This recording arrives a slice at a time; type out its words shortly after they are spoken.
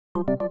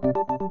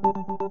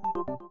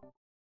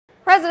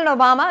President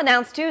Obama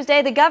announced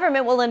Tuesday the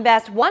government will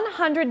invest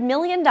 $100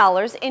 million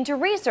into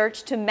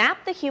research to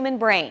map the human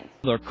brain.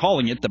 They're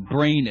calling it the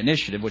BRAIN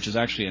Initiative, which is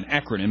actually an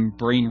acronym,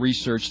 Brain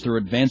Research through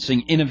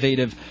Advancing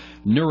Innovative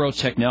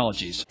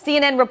Neurotechnologies.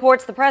 CNN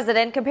reports the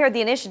president compared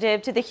the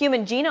initiative to the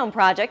Human Genome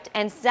Project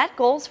and set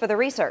goals for the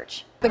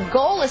research. The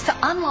goal is to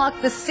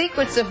unlock the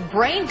secrets of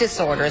brain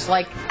disorders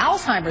like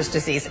Alzheimer's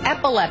disease,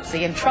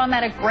 epilepsy, and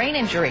traumatic brain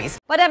injuries.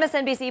 But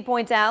MSNBC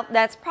points out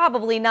that's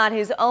probably not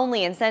his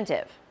only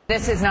incentive.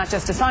 This is not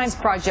just a science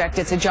project,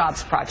 it's a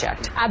jobs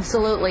project.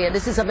 Absolutely, and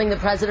this is something that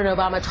President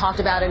Obama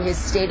talked about in his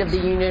State of the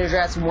Union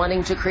address,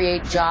 wanting to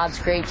create jobs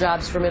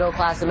for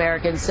middle-class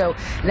Americans. So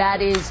that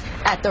is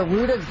at the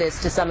root of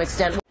this to some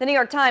extent. The New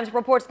York Times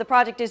reports the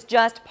project is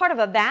just part of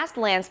a vast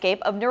landscape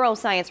of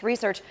neuroscience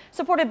research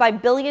supported by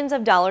billions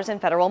of dollars in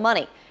federal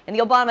money. And the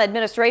Obama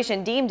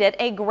administration deemed it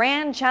a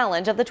grand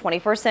challenge of the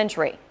 21st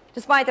century.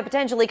 Despite the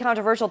potentially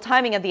controversial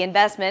timing of the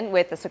investment,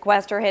 with the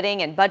sequester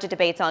hitting and budget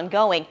debates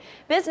ongoing,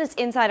 Business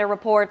Insider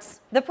reports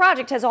the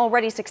project has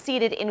already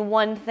succeeded in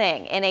one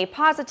thing, in a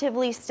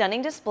positively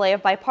stunning display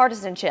of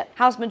bipartisanship.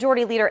 House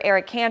Majority Leader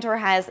Eric Cantor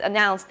has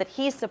announced that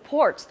he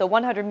supports the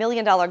 $100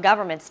 million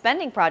government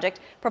spending project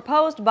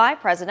proposed by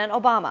President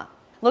Obama.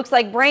 Looks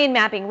like brain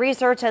mapping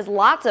research has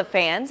lots of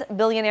fans.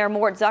 Billionaire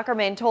Mort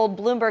Zuckerman told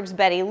Bloomberg's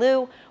Betty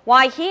Liu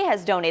why he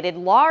has donated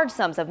large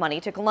sums of money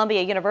to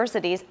Columbia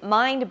University's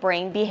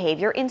Mind-Brain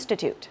Behavior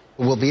Institute.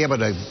 We'll be able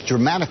to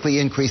dramatically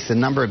increase the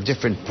number of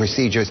different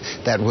procedures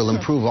that will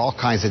improve all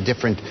kinds of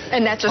different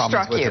And that just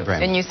problems struck with you. the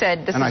brain. And you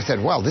said this. And I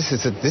said, well, this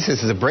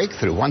is a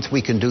breakthrough. Once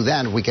we can do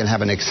that, we can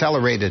have an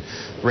accelerated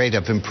rate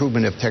of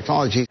improvement of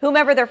technology.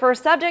 Whomever their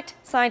first subject,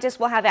 scientists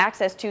will have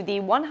access to the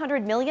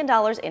 $100 million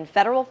in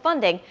federal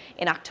funding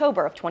in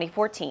October of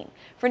 2014.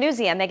 For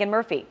Newsy, I'm Megan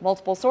Murphy.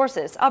 Multiple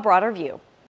sources, a broader view.